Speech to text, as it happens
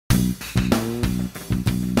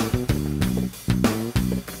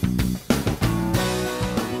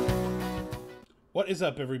What is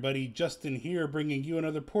up, everybody? Justin here, bringing you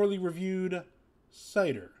another poorly reviewed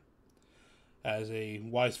cider. As a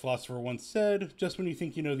wise philosopher once said, just when you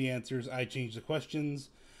think you know the answers, I change the questions.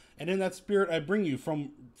 And in that spirit, I bring you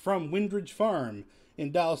from Wyndridge Farm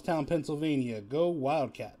in Dallastown, Pennsylvania. Go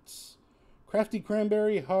Wildcats. Crafty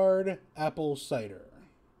Cranberry Hard Apple Cider.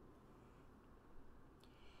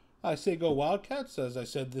 I say go Wildcats, as I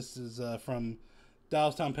said, this is from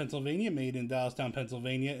Dallastown, Pennsylvania, made in Dallastown,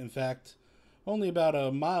 Pennsylvania. In fact, only about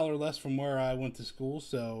a mile or less from where I went to school,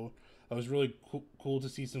 so it was really cool to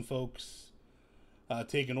see some folks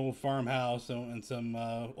take an old farmhouse and some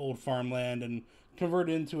old farmland and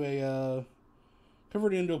convert it into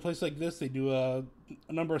a place like this. They do a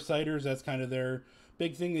number of ciders. That's kind of their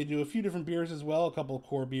big thing. They do a few different beers as well, a couple of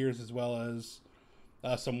core beers as well as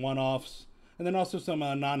some one-offs, and then also some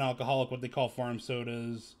non-alcoholic, what they call farm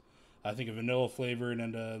sodas. I think a vanilla flavored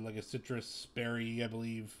and like a citrus berry, I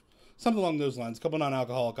believe. Something along those lines. A couple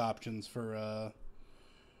non-alcoholic options for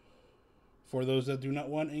those that do not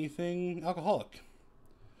want anything alcoholic.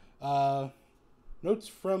 Notes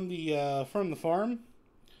from the farm.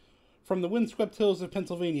 From the windswept hills of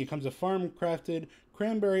Pennsylvania comes a farm-crafted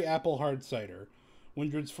cranberry apple hard cider.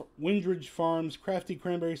 Wyndridge Farm's Crafty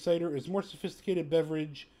Cranberry Cider is a more sophisticated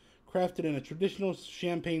beverage crafted in a traditional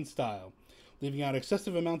champagne style, leaving out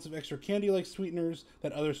excessive amounts of extra candy-like sweeteners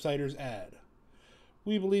that other ciders add.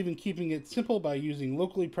 We believe in keeping it simple by using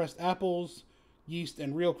locally pressed apples, yeast,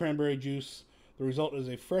 and real cranberry juice. The result is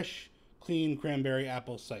a fresh, clean cranberry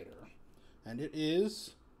apple cider. And it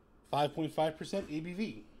is 5.5%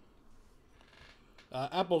 ABV.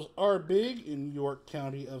 Apples are big in York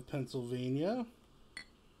County of Pennsylvania.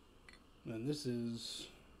 And this is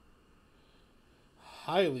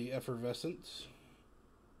highly effervescent.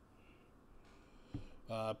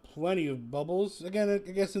 Plenty of bubbles. Again,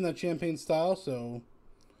 I guess in that champagne style, so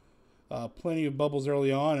plenty of bubbles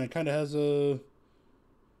early on. And it kind of has a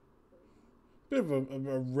bit of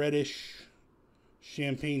a reddish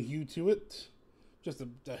champagne hue to it. Just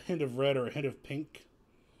a hint of red or a hint of pink.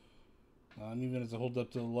 And even as it holds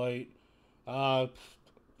up to the light. Of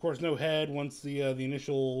course, no head once the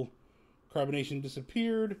initial carbonation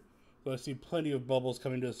disappeared. But I see plenty of bubbles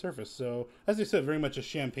coming to the surface. So, as I said, very much a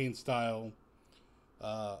champagne style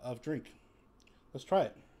of drink. Let's try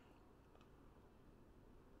it.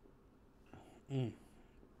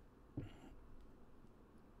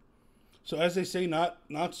 So as they say, not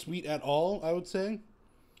sweet at all, I would say.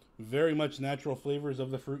 Very much natural flavors of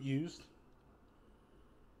the fruit used.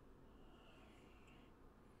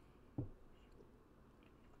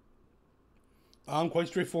 Quite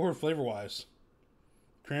straightforward flavor-wise.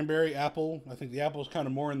 Cranberry, apple. I think the apple is kind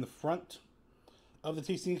of more in the front of the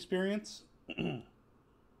tasting experience.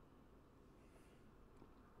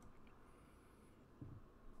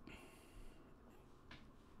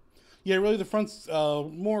 Yeah, really the front's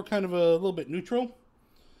more kind of a little bit neutral.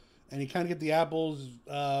 And you kind of get the apples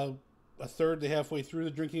a third to halfway through the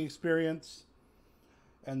drinking experience.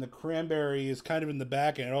 And the cranberry is kind of in the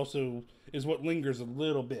back, and it also is what lingers a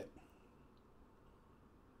little bit.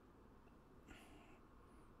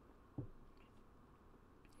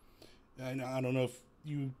 And I don't know if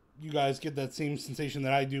you guys get that same sensation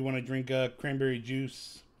that I do when I drink cranberry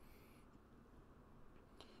juice.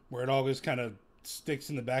 Where it all just kind of sticks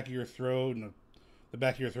in the back of your throat, and the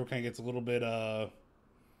back of your throat kind of gets a little bit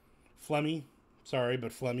phlegmy. Sorry,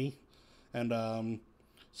 but phlegmy. And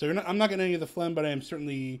so I'm not getting any of the phlegm, but I am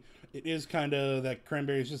certainly, it is kind of, that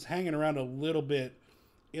cranberry is just hanging around a little bit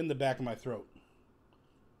in the back of my throat.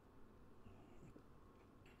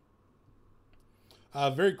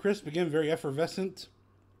 Very crisp, again, very effervescent.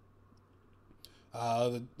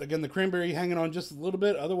 Again, the cranberry hanging on just a little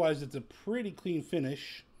bit. Otherwise, it's a pretty clean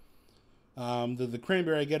finish. The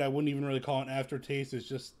cranberry I get, I wouldn't even really call it an aftertaste. It's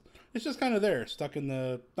just kind of there, stuck in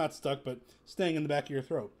the, not stuck, but staying in the back of your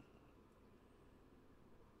throat.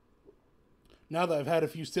 Now that I've had a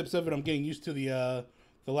few sips of it, I'm getting used to the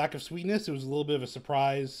lack of sweetness. It was a little bit of a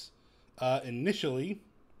surprise initially,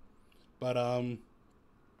 but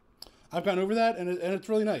I've gotten over that, and it's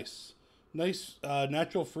really nice. Nice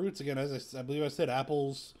natural fruits. Again, as I believe I said,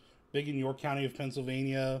 apples, big in York County of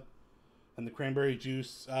Pennsylvania. And the cranberry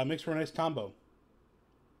juice makes for a nice combo.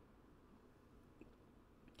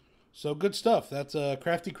 So good stuff. That's a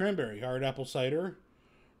Crafty Cranberry Hard Apple Cider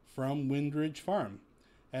from Wyndridge Farm.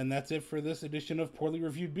 And that's it for this edition of Poorly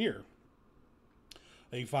Reviewed Beer.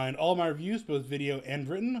 You can find all my reviews, both video and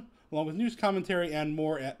written, along with news commentary and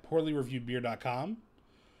more at poorlyreviewedbeer.com.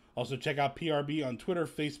 Also check out PRB on Twitter,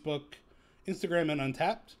 Facebook, Instagram, and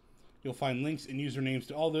Untappd. You'll find links and usernames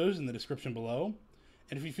to all those in the description below.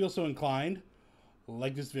 And if you feel so inclined,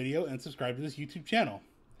 like this video, and subscribe to this YouTube channel.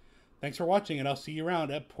 Thanks for watching, and I'll see you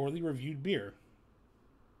around at Poorly Reviewed Beer.